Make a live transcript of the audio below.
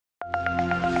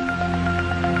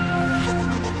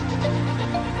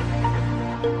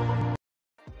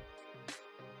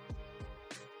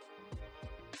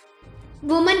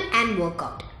Women and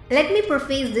workout. Let me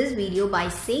preface this video by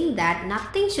saying that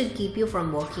nothing should keep you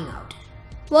from working out.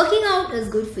 Working out is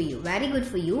good for you, very good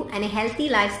for you, and a healthy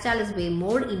lifestyle is way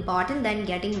more important than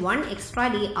getting one extra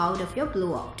day out of your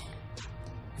blowout.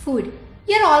 Food.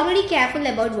 You are already careful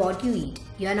about what you eat.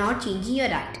 You are not changing your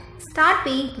diet. Start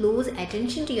paying close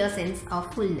attention to your sense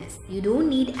of fullness. You don't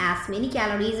need as many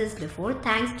calories as before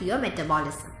thanks to your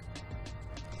metabolism.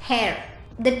 Hair.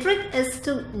 The trick is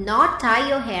to not tie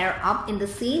your hair up in the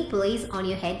same place on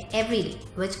your head every day,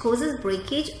 which causes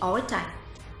breakage over time.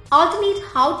 Alternate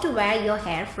how to wear your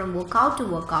hair from workout to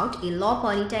workout: a low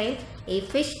ponytail, a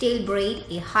fishtail braid,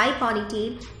 a high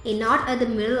ponytail, a knot at the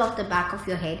middle of the back of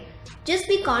your head. Just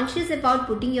be conscious about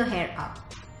putting your hair up.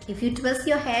 If you twist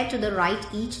your hair to the right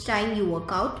each time you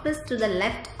work out, twist to the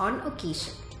left on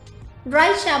occasion.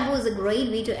 Dry shampoo is a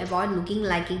great way to avoid looking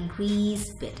like a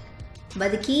grease pit.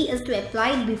 But the key is to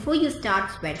apply it before you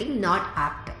start sweating, not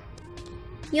after.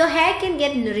 Your hair can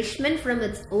get nourishment from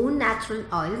its own natural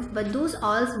oils, but those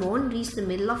oils won't reach the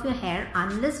middle of your hair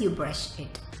unless you brush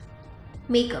it.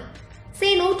 Makeup.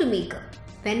 Say no to makeup.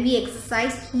 When we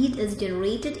exercise, heat is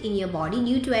generated in your body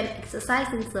due to an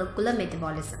exercise in circular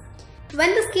metabolism.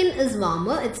 When the skin is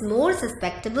warmer, it's more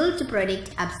susceptible to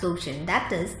product absorption. That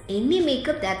is, any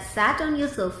makeup that sat on your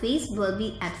surface will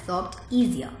be absorbed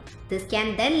easier. This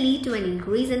can then lead to an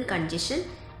increase in congestion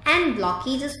and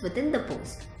blockages within the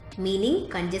pores, meaning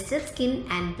congested skin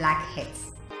and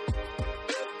blackheads.